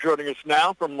Joining us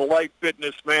now from the Life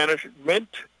Fitness Management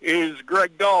is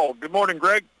Greg Dahl. Good morning,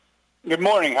 Greg. Good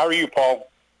morning. How are you,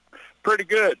 Paul? Pretty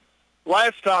good.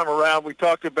 Last time around, we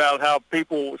talked about how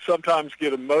people sometimes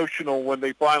get emotional when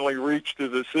they finally reach the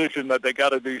decision that they got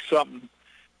to do something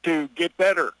to get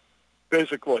better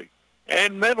physically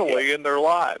and mentally in their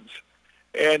lives.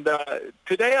 And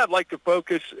today I'd like to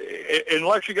focus,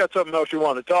 unless you got something else you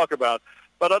want to talk about,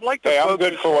 but I'd like to focus I'm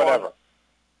good for whatever.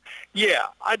 Yeah,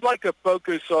 I'd like to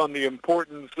focus on the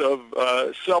importance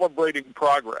of celebrating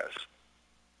progress.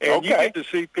 And you get to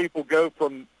see people go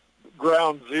from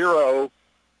ground zero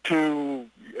to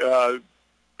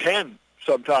 10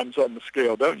 sometimes on the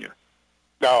scale, don't you?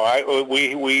 No,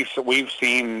 we've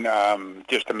seen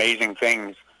just amazing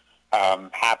things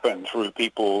happen through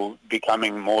people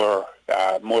becoming more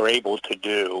able to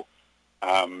do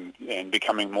and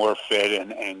becoming more fit,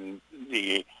 and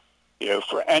the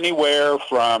for anywhere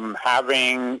from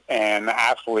having an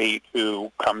athlete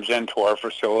who comes into our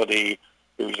facility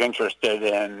who's interested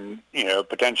in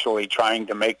potentially trying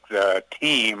to make the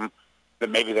team that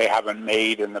maybe they haven't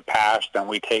made in the past, and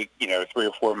we take 3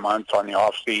 or 4 months on the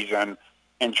off season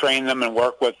and train them and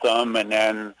work with them, and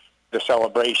then the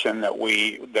celebration that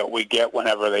we get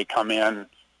whenever they come in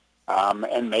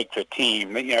and make the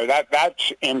team.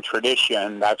 That's in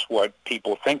tradition. That's what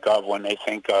people think of when they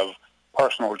think of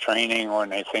personal training, or when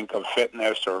they think of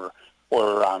fitness or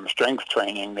strength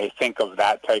training. They think of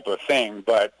that type of thing.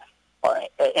 But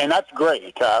and that's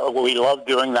great. We love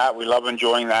doing that. We love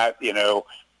enjoying that.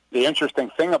 The interesting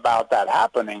thing about that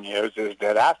happening is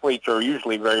that athletes are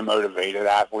usually very motivated.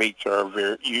 Athletes are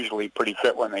usually pretty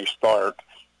fit when they start.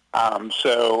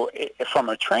 So from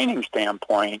a training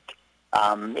standpoint,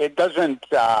 it doesn't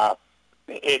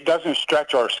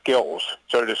stretch our skills,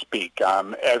 so to speak,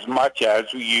 as much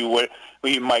as you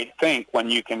might think when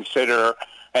you consider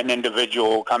an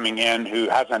individual coming in who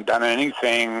hasn't done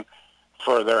anything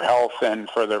for their health and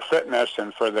for their fitness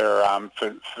and for their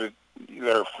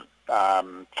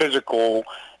physical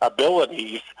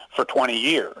abilities for 20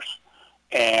 years.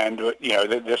 And,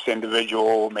 this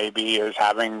individual maybe is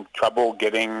having trouble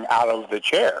getting out of the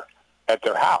chair at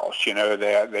their house.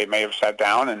 They may have sat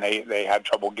down and they had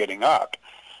trouble getting up.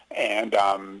 And,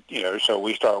 so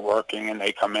we start working, and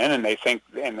they come in and they think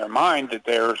in their mind that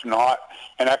there's not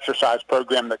an exercise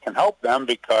program that can help them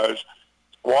because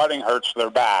squatting hurts their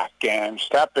back and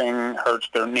stepping hurts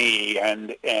their knee,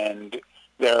 and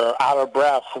they're out of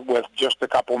breath with just a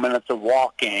couple minutes of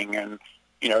walking. And,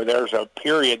 there's a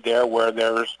period there where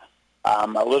there's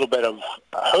a little bit of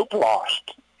hope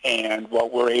lost. And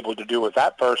what we're able to do with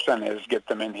that person is get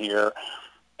them in here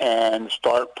and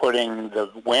start putting the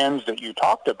wins that you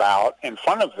talked about in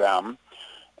front of them.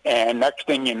 And next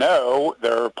thing you know,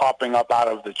 they're popping up out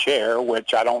of the chair,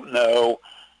 which I don't know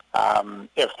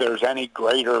if there's any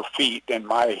greater feat in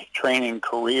my training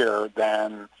career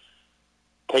than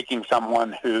taking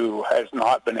someone who has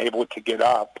not been able to get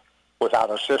up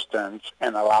without assistance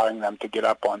and allowing them to get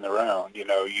up on their own.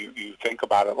 You think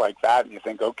about it like that, and you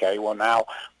think, okay, well, now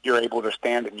you're able to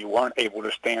stand and you weren't able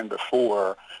to stand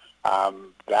before.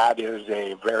 That is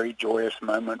a very joyous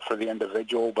moment for the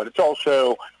individual, but it's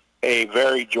also a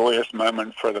very joyous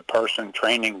moment for the person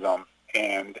training them.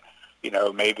 And,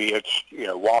 maybe it's,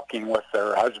 walking with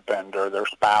their husband or their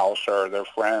spouse or their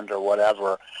friend or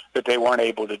whatever that they weren't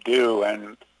able to do.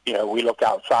 And, we look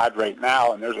outside right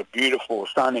now, and there's a beautiful,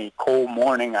 sunny, cool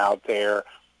morning out there,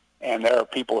 and there are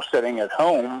people sitting at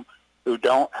home who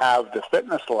don't have the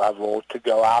fitness level to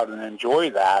go out and enjoy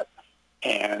that.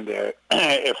 And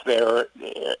if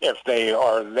they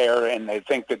are there and they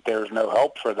think that there's no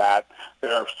help for that,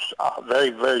 they're very,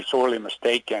 very sorely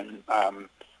mistaken.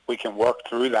 We can work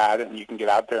through that, and you can get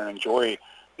out there and enjoy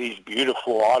these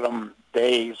beautiful autumn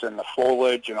days and the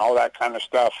foliage and all that kind of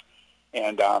stuff.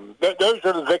 And those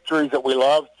are the victories that we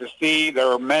love to see. There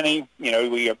are many.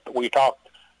 We talked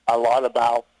a lot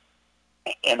about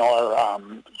in our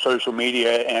social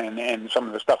media and some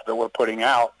of the stuff that we're putting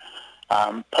out.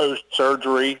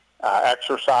 Post-surgery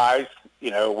exercise,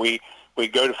 we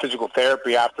go to physical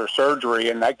therapy after surgery,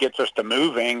 and that gets us to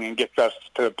moving and gets us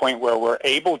to the point where we're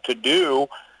able to do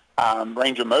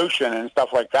range of motion and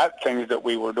stuff like that, things that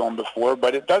we were doing before,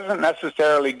 but it doesn't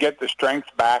necessarily get the strength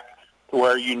back to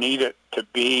where you need it to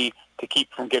be to keep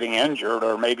from getting injured,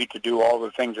 or maybe to do all the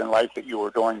things in life that you were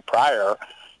doing prior.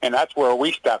 And that's where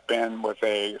we step in with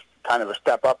a kind of a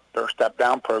step up or step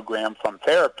down program from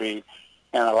therapy,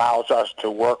 and allows us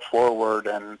to work forward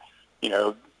and,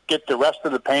 get the rest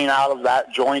of the pain out of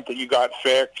that joint that you got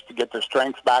fixed, to get the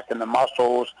strength back in the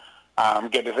muscles,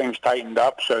 get the things tightened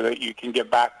up so that you can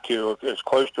get back to as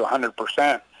close to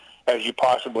 100% as you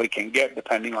possibly can get,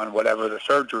 depending on whatever the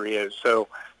surgery is. So,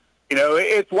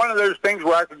 it's one of those things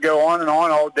where I could go on and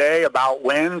on all day about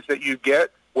wins that you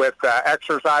get with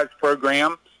exercise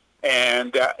program.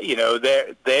 And,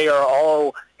 they are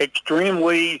all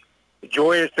extremely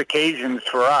joyous occasions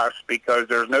for us, because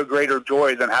there's no greater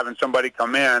joy than having somebody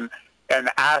come in and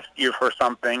ask you for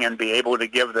something and be able to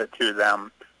give that to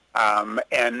them,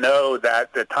 and know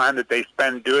that the time that they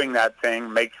spend doing that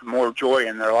thing makes more joy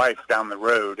in their life down the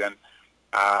road. And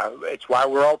it's why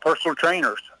we're all personal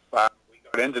trainers. We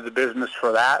got into the business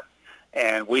for that,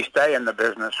 and we stay in the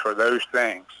business for those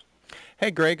things. Hey,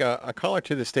 Greg, a caller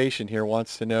to the station here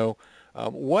wants to know,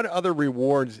 what other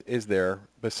rewards is there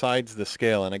besides the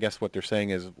scale? And I guess what they're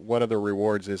saying is, what other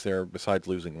rewards is there besides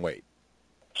losing weight?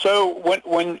 So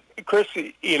when Chris,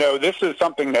 this is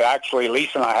something that actually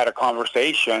Lisa and I had a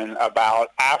conversation about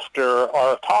after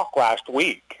our talk last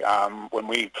week, when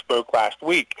we spoke last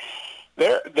week.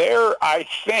 I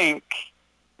think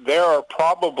there are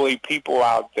probably people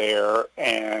out there,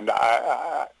 and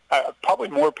probably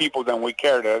more people than we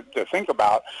care to think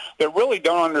about, that really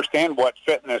don't understand what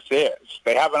fitness is.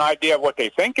 They have an idea of what they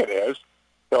think it is.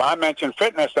 So I mentioned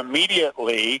fitness,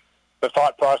 immediately the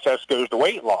thought process goes to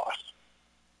weight loss.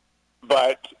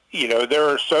 But,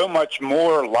 there is so much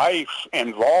more life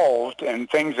involved in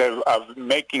things of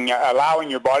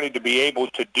allowing your body to be able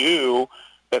to do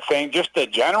just the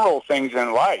general things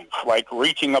in life, like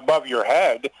reaching above your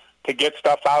head to get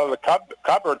stuff out of the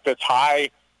cupboard that's high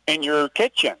in your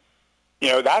kitchen.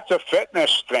 That's a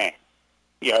fitness thing.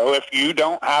 If you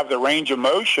don't have the range of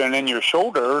motion in your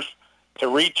shoulders to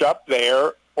reach up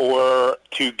there, or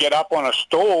to get up on a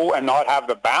stool and not have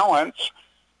the balance,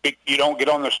 you don't get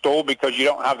on the stool because you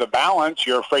don't have the balance,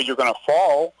 you're afraid you're going to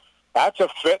fall, that's a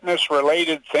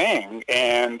fitness-related thing.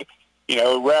 And,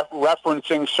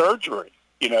 referencing surgery,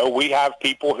 we have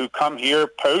people who come here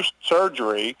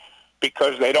post-surgery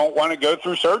because they don't want to go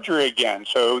through surgery again.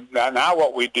 So now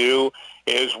what we do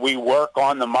is we work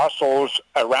on the muscles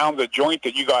around the joint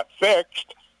that you got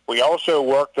fixed. We also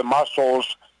work the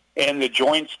muscles in the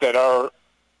joints that are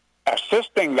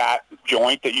assisting that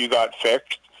joint that you got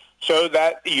fixed, so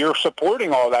that you're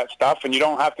supporting all that stuff and you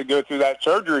don't have to go through that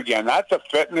surgery again. That's a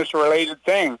fitness-related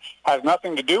thing. Has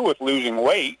nothing to do with losing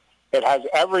weight. It has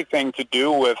everything to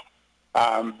do with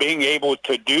being able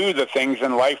to do the things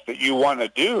in life that you want to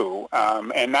do.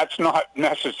 And that's not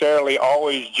necessarily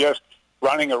always just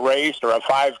running a race or a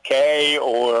 5K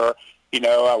or,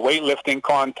 a weightlifting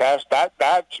contest.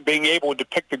 That's being able to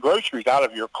pick the groceries out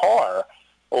of your car,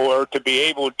 or to be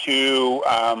able to,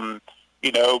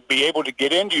 be able to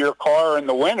get into your car in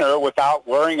the winter without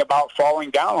worrying about falling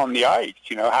down on the ice,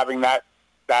 having that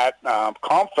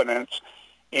confidence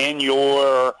in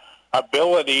your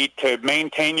ability to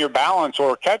maintain your balance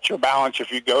or catch your balance if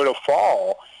you go to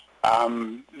fall.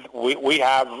 We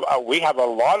have a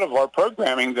lot of our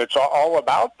programming that's all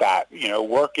about that,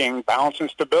 working balance and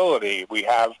stability. We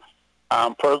have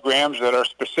programs that are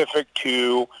specific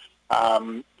to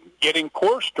getting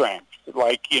core strength,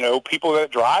 like, people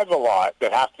that drive a lot,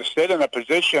 that have to sit in a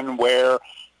position where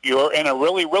you're in a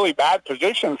really, really bad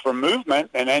position for movement,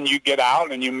 and then you get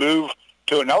out and you move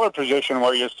to another position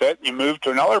where you sit, you move to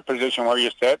another position where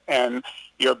you sit, and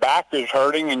your back is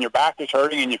hurting and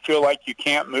you feel like you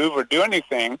can't move or do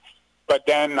anything. But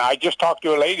then I just talked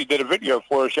to a lady, did a video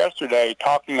for us yesterday,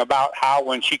 talking about how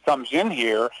when she comes in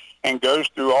here and goes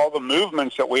through all the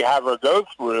movements that we have her go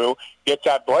through, gets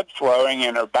that blood flowing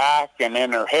in her back and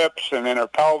in her hips and in her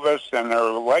pelvis and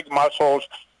her leg muscles,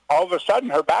 all of a sudden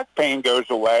her back pain goes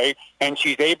away and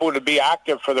she's able to be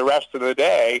active for the rest of the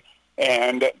day.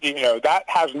 And, that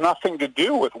has nothing to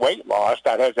do with weight loss.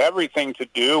 That has everything to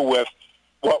do with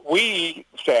what we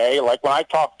say. Like when I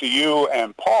talk to you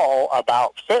and Paul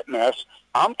about fitness,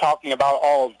 I'm talking about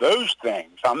all of those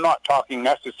things. I'm not talking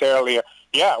necessarily,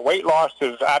 weight loss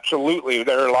is absolutely,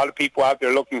 there are a lot of people out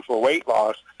there looking for weight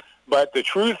loss. But the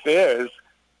truth is,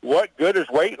 what good is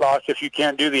weight loss if you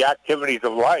can't do the activities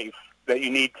of life that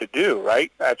you need to do,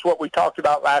 right? That's what we talked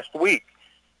about last week.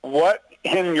 What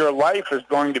in your life is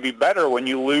going to be better when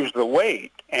you lose the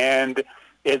weight? And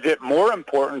is it more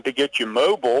important to get you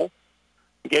mobile,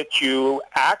 get you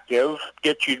active,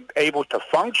 get you able to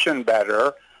function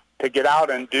better, to get out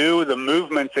and do the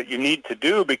movements that you need to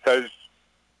do? Because,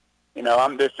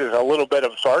 this is a little bit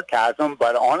of sarcasm,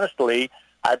 but honestly,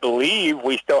 I believe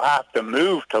we still have to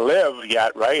move to live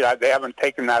yet, right? They haven't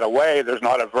taken that away. There's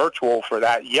not a virtual for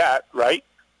that yet, right?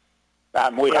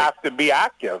 We have to be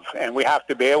active, and we have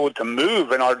to be able to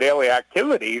move in our daily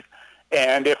activities.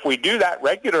 And if we do that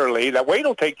regularly, that weight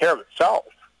will take care of itself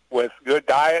with good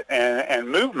diet and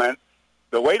movement.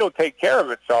 the weight will take care of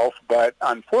itself, but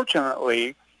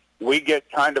unfortunately, we get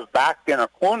kind of backed in a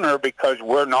corner because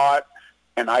we're not,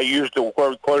 and I use the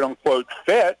word quote-unquote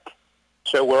fit,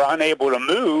 so we're unable to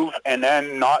move, and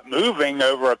then not moving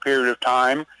over a period of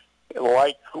time,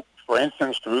 like, for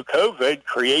instance, through COVID,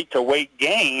 creates a weight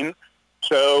gain.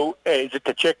 So is it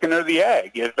the chicken or the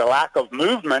egg? Is the lack of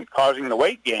movement causing the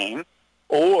weight gain,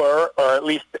 or at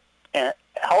least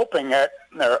helping it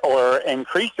or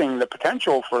increasing the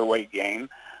potential for weight gain,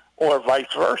 or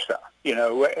vice versa? You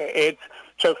know,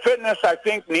 so fitness, I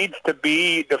think, needs to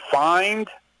be defined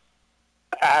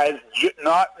as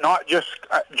not just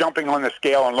jumping on the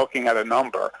scale and looking at a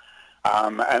number.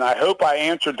 And I hope I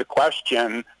answered the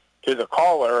question to the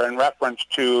caller in reference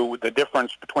to the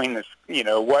difference between this, you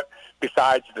know, what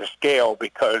besides the scale,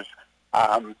 because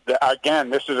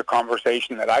again, this is a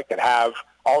conversation that I could have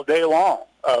all day long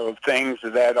of things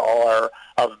that are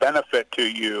of benefit to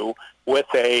you with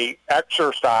a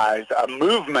exercise, a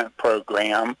movement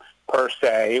program per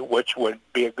se, which would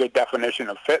be a good definition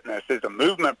of fitness, is a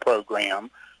movement program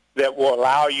that will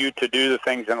allow you to do the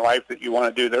things in life that you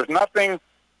want to do. There's nothing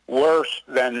worse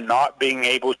than not being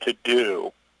able to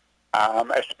do,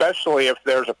 especially if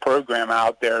there's a program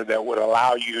out there that would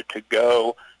allow you to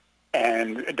go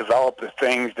and develop the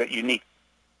things that you need,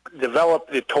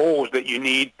 develop the tools that you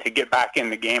need to get back in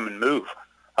the game and move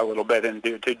a little bit and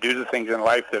do the things in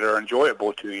life that are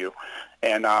enjoyable to you.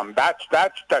 And that's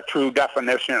the true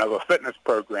definition of a fitness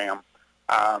program,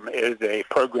 is a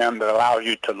program that allows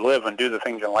you to live and do the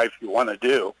things in life you want to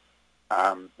do.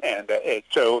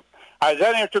 So does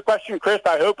that answer your question, Chris?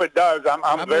 I hope it does.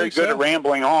 I'm very good at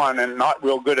rambling on and not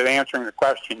real good at answering the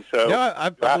question. So no, I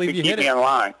believe you hit it. Keep me in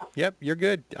line. Yep, you're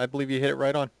good. I believe you hit it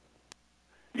right on.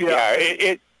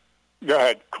 Yeah. Go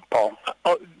ahead, Paul.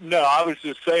 Oh, no, I was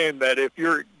just saying that if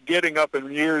you're getting up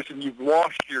in years and you've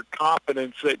lost your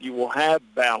confidence that you will have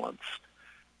balance,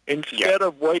 instead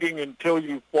of waiting until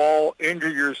you fall, injure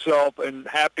yourself, and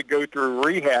have to go through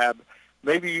rehab,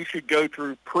 maybe you should go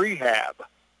through prehab.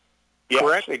 Yes,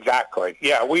 correct? Exactly.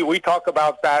 Yeah, we talk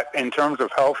about that in terms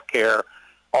of healthcare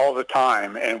all the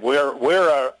time, and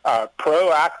we're a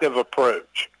proactive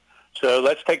approach. So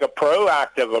let's take a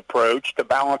proactive approach to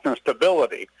balance and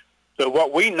stability. So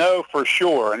what we know for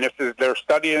sure, and there's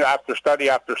study after study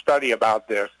after study about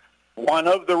this, one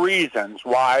of the reasons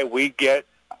why we get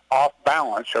off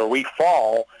balance or we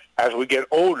fall as we get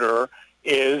older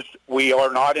is we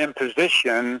are not in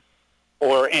position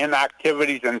or in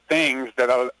activities and things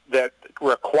that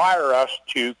require us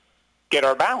to get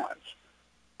our balance.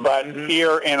 But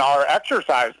here in our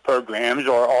exercise programs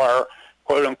or our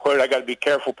quote-unquote, I got to be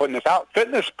careful putting this out,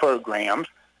 fitness programs,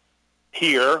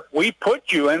 here we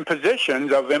put you in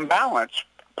positions of imbalance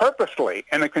purposely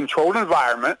in a controlled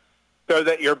environment so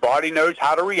that your body knows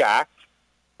how to react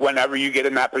whenever you get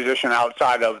in that position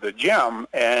outside of the gym.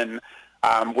 And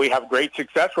we have great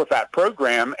success with that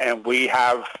program, and we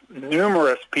have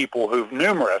numerous people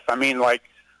like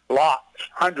lots,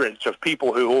 hundreds of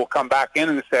people who will come back in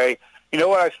and say, you know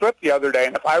what, I slipped the other day,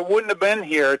 and if I wouldn't have been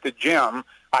here at the gym,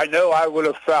 I know I would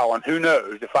have fell, and who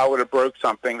knows if I would have broke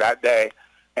something that day.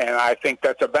 And I think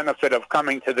that's a benefit of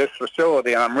coming to this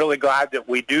facility, and I'm really glad that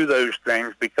we do those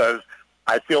things because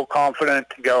I feel confident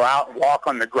to go out and walk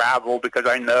on the gravel because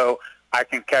I know I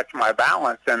can catch my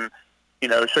balance. And you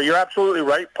know, so you're absolutely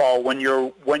right, Paul. When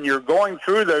you're going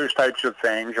through those types of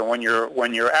things, and when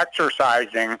you're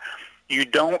exercising, you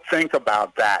don't think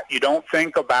about that. You don't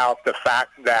think about the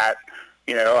fact that,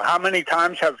 you know, how many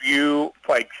times have you,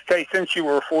 like, say, since you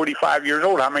were 45 years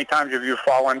old, how many times have you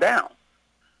fallen down?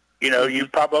 You know, you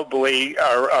probably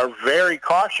are very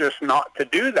cautious not to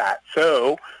do that.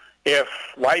 So if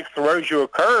life throws you a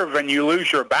curve and you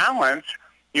lose your balance,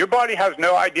 your body has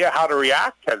no idea how to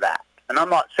react to that. And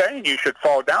I'm not saying you should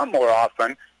fall down more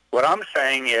often. What I'm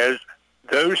saying is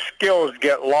those skills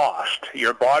get lost.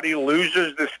 Your body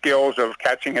loses the skills of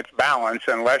catching its balance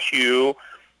unless you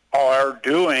are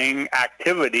doing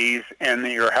activities in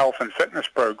your health and fitness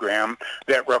program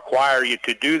that require you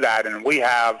to do that. And we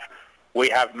have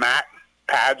mat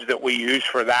pads that we use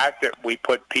for that we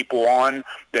put people on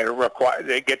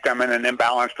that get them in an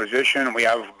imbalanced position. We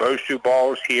have BOSU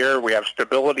balls here. We have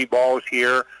stability balls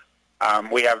here.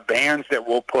 We have bands that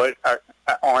we'll put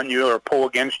on you or pull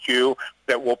against you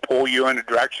that will pull you in a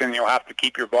direction. You'll have to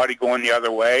keep your body going the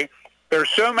other way. There's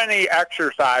so many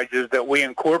exercises that we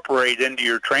incorporate into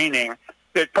your training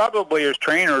that probably as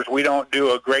trainers we don't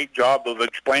do a great job of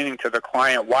explaining to the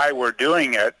client why we're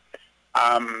doing it.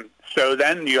 So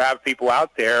then you have people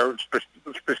out there,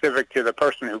 specific to the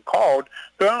person who called,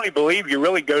 who only believe you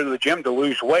really go to the gym to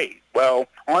lose weight. Well,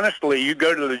 honestly, you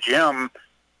go to the gym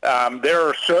there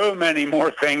are so many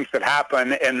more things that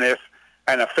happen in a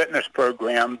fitness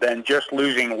program than just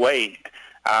losing weight.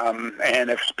 And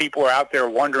if people are out there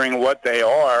wondering what they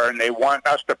are and they want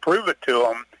us to prove it to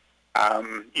them,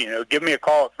 give me a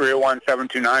call at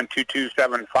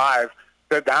 301-729-2275.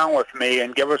 Sit down with me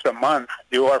and give us a month,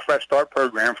 do our Fresh Start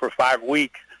program for 5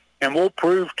 weeks, and we'll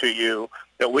prove to you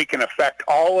that we can affect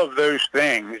all of those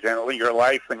things in your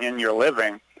life and in your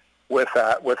living with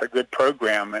a good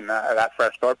program. And that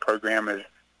Fresh Start program is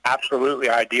absolutely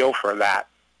ideal for that.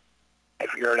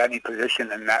 If you're at any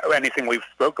position in that, anything we've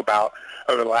spoke about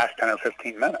over the last 10 or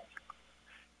 15 minutes.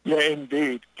 Yeah,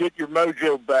 indeed. Get your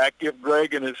mojo back. Give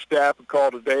Greg and his staff a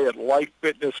call today at Life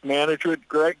Fitness Management.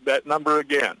 Greg, that number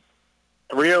again.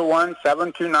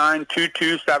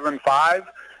 301-729-2275.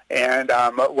 And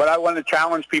what I want to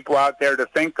challenge people out there to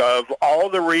think of, all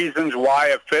the reasons why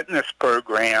a fitness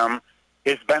program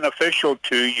is beneficial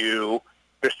to you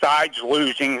besides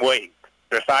losing weight,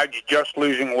 besides just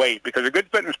losing weight, because a good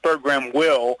fitness program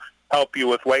will help you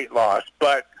with weight loss.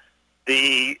 But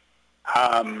the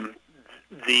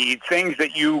things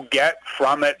that you get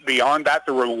from it beyond that,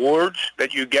 the rewards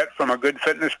that you get from a good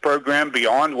fitness program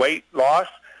beyond weight loss,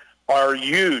 are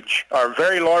huge, are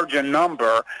very large in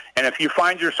number. And if you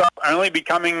find yourself only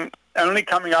coming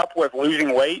up with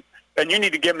losing weight, then you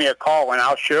need to give me a call and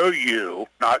I'll show you,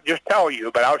 not just tell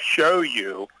you, but I'll show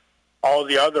you all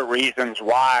the other reasons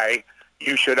why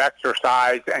you should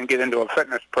exercise and get into a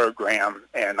fitness program.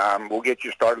 And we'll get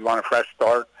you started on a fresh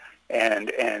start,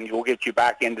 and we'll get you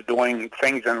back into doing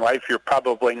things in life you're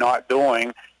probably not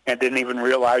doing and didn't even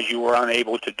realize you were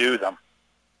unable to do them.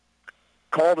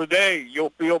 Call today.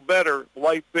 You'll feel better.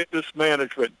 Life Fitness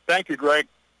Management. Thank you, Greg.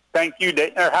 Thank you.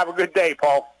 Have a good day,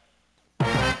 Paul.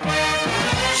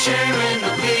 Sharing